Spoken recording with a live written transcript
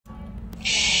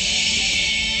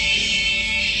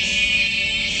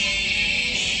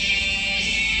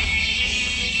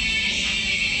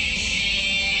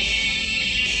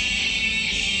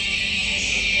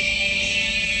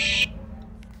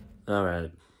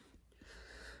Alright.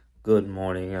 Good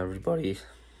morning, everybody.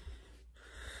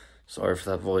 Sorry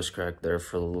for that voice crack there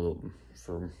for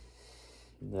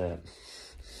that.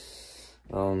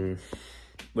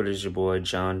 But it's your boy,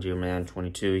 John Deerman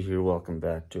 22 here. Welcome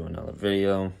back to another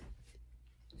video.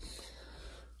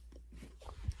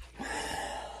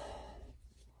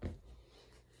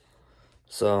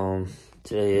 So,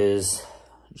 today is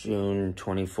June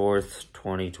 24th,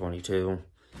 2022.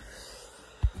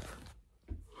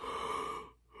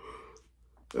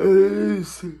 I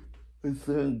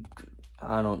think,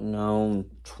 I don't know,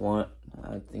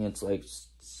 I think it's like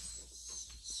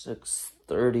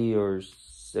 6:30 or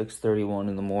 6:31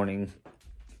 in the morning.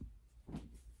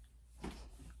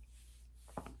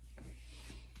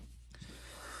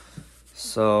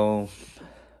 So,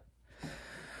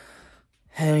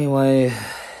 anyway,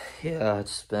 yeah,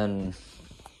 it's been...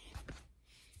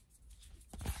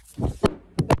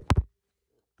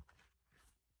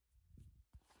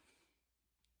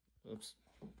 Oops,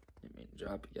 didn't mean to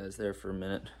drop you guys there for a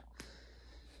minute.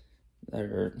 That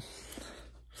hurt.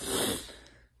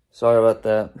 Sorry about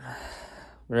that.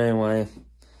 But anyway,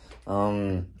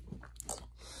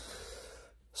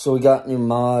 so we got new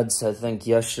mods, I think,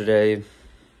 yesterday.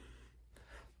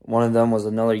 One of them was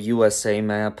another USA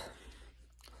map.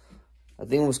 I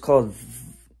think it was called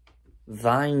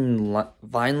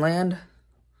Vineland?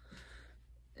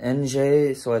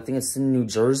 NJ, so I think it's in New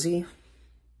Jersey.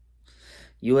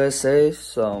 USA,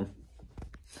 so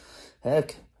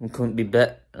heck, it couldn't be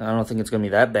bet. I don't think it's gonna be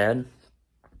that bad.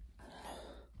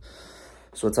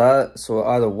 So it's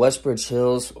either Westbridge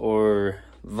Hills or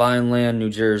Vineland,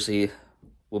 New Jersey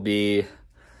will be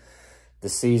the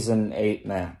season 8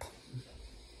 map.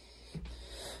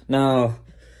 Now,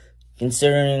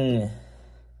 considering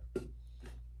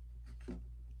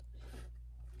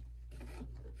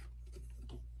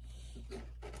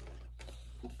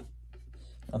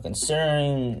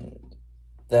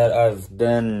that I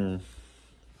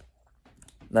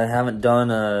haven't done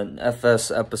an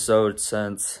FS episode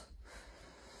since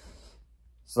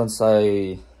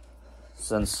I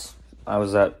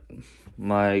was at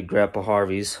my Grandpa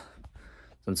Harvey's.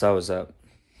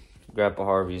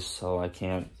 So I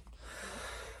can't.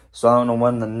 So I don't know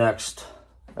when the next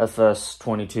FS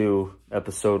 22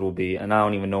 episode will be, and I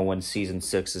don't even know when season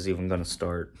 6 is even going to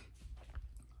start.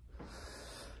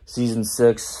 Season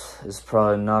 6 is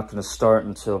probably not going to start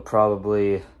until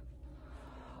probably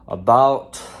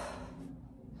about,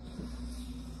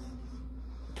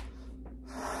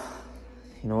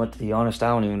 you know what, to be honest, I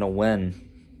don't even know when.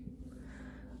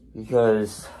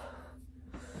 Because,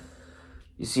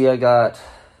 you see, I got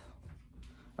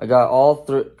all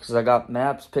three, because I got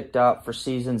maps picked out for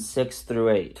season 6 through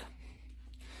 8.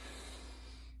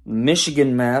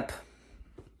 Michigan map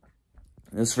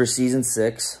is for season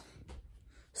 6.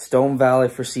 Stone Valley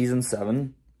for season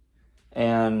 7,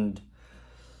 and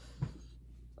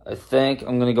I think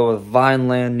I'm gonna go with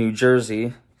Vineland, New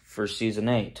Jersey for season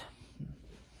 8.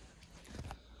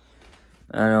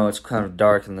 I know it's kind of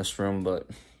dark in this room, but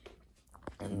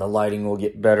the lighting will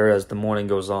get better as the morning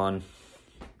goes on.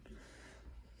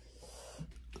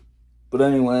 But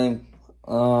anyway,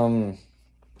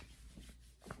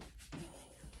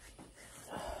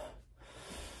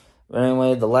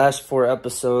 the last 4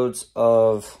 episodes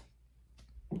of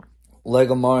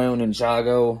Lego Mario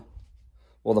Ninjago,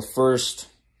 the first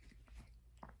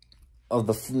of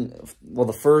the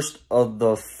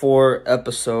 4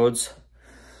 episodes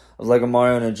of Lego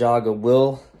Mario Ninjago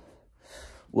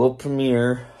will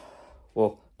premiere.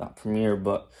 Well, not premiere,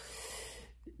 but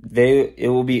it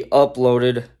will be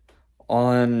uploaded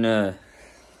on I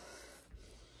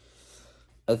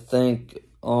think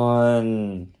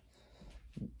on,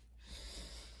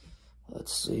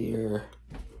 let's see here.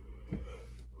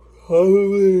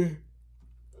 Probably.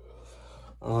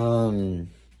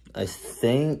 I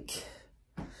think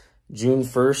June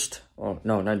 1st. Oh,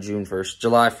 no, not June 1st.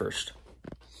 July 1st.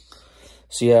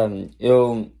 So yeah,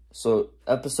 so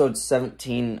episode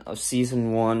 17 of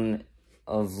season 1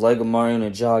 of Lego Mario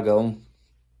Ninjago.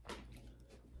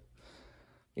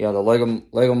 Yeah, the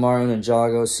Lego Mario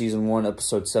Ninjago season 1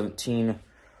 episode 17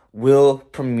 will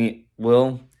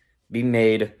be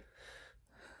made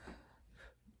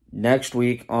next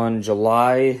week on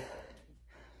July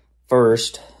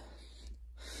 1st,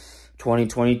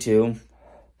 2022.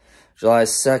 July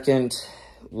 2nd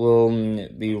will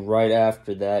be right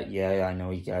after that. Yeah, I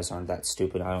know you guys aren't that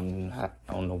stupid. I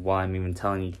don't know why I'm even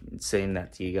saying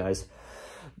that to you guys.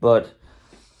 But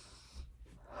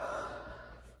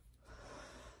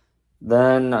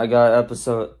then I got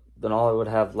then all I would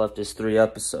have left is 3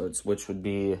 episodes, which would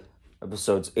be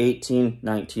episodes 18,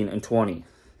 19, and 20.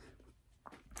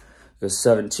 because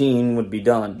 17 would be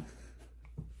done.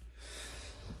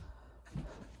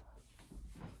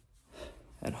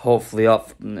 And hopefully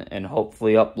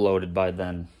uploaded by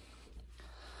then.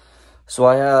 So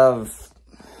I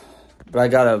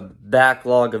got a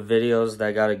backlog of videos that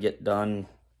I gotta get done.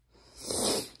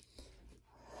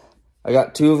 I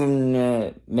got 2 of them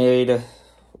made.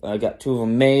 I got 2 of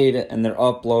them made, and they're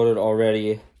uploaded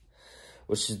already,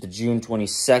 which is the June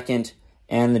 22nd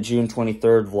and the June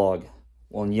 23rd vlog.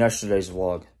 Well, in yesterday's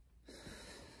vlog.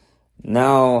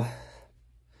 Now,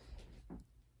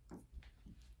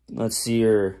 let's see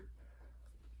here.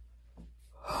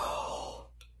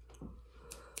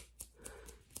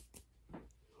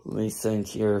 Let me think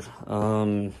here.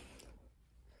 Then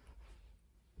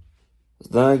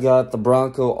I got the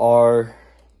Bronco R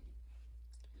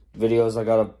videos I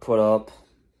gotta put up.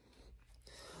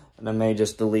 And I may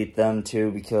just delete them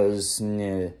too because,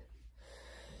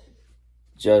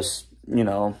 just, you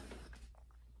know,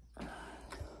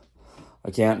 I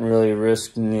can't really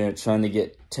risk trying to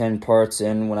get 10 parts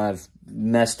in when I've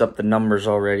messed up the numbers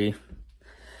already.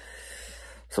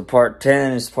 So part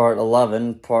 10 is part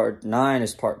 11, part 9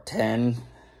 is part 10,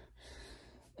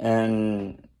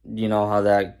 and you know how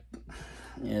that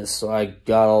is. So I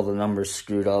got all the numbers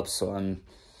screwed up, so I'm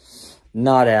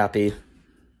not happy.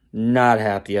 Not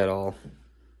happy at all.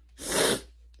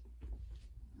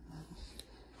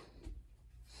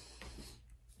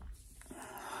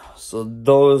 So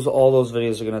all those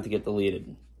videos are gonna have to get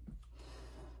deleted.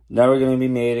 Never gonna be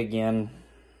made again.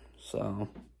 So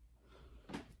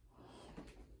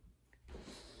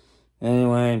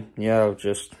anyway, yeah,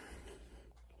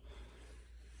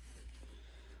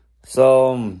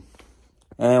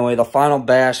 anyway, the Final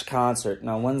Bash concert.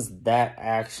 Now, when's that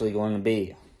actually going to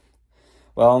be?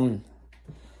 Well,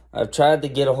 I've tried to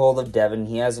get a hold of Devin.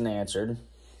 He hasn't answered.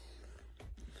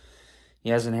 He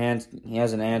hasn't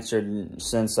answered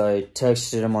since I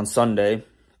texted him on Sunday.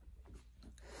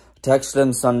 Texted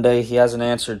him Sunday. He hasn't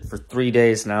answered for 3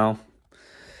 days now.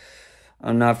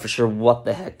 I'm not for sure what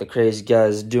the heck the crazy guy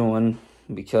is doing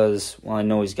because, well, I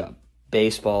know he's got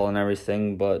baseball and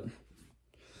everything, but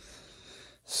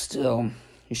still,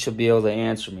 he should be able to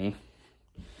answer me.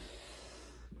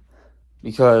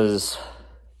 Because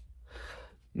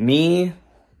me,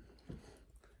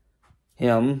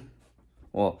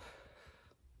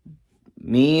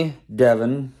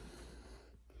 Devin,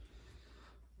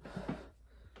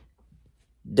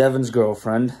 Devin's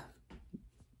girlfriend,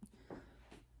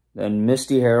 then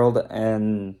Misty Harold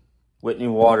and Whitney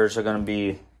Waters are going to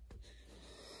be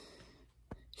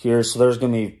here. So there's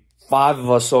going to be 5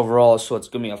 of us overall. So it's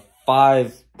going to be a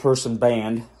 5-person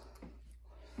band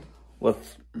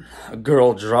with a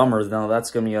girl drummer. Now that's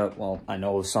going to be well, I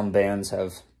know some bands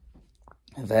have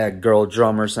had girl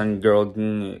drummers and girl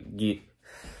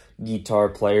guitar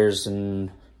players and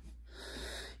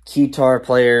guitar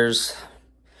players,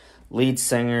 lead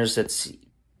singers. It's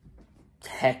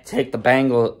heck, take the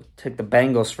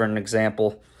Bangles for an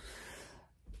example.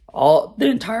 The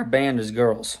entire band is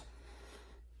girls.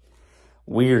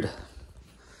 Weird.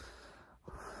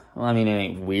 Well, I mean, it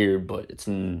ain't weird, but it's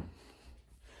not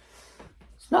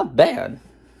bad.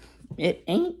 It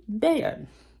ain't bad.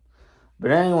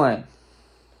 But anyway,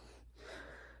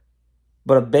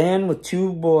 but a band with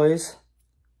 2 boys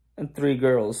and 3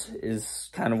 girls is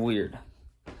kind of weird.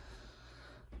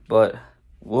 But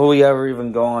will we ever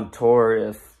even go on tour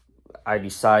if I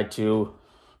decide to?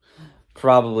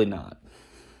 Probably not.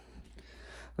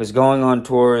 Because going on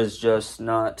tour is just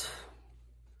not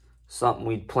something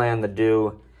we'd plan to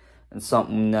do, and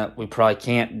something that we probably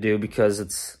can't do because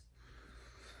just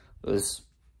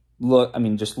look.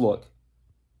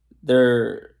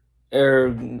 There's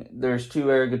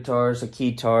 2 air guitars, a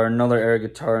keytar, another air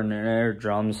guitar, and an air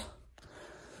drums.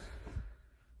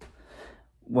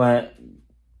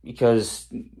 Because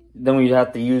then we'd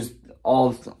have to use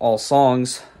all the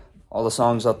songs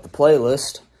off the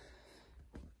playlist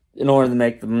in order to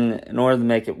make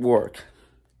it work.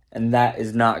 And that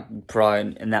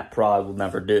probably will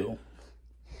never do.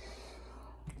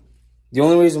 The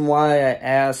only reason why I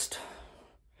asked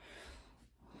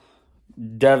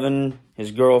Devin,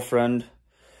 his girlfriend,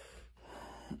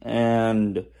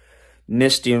 and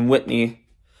Misty and Whitney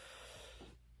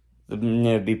to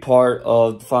be part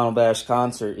of the Final Bash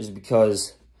concert is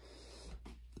because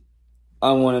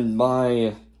I really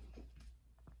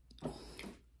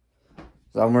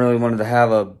wanted to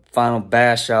have a Final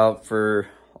Bash out for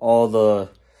all the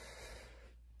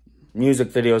music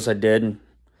videos I did,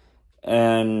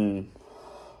 and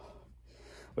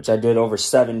which I did over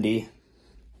 70.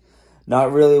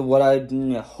 Not really what I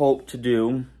hoped to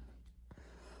do,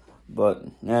 but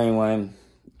anyway,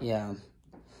 yeah.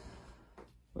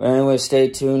 But anyway, stay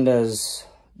tuned as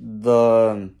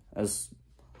Liga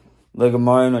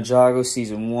Mario Ninjago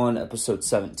Season 1, Episode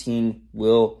 17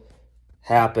 will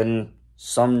happen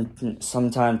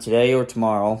sometime today or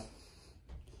tomorrow.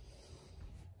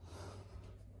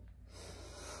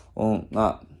 Well,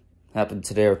 not happen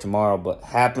today or tomorrow, but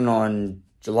happen on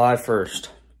July 1st.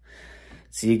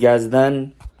 See you guys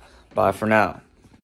then. Bye for now.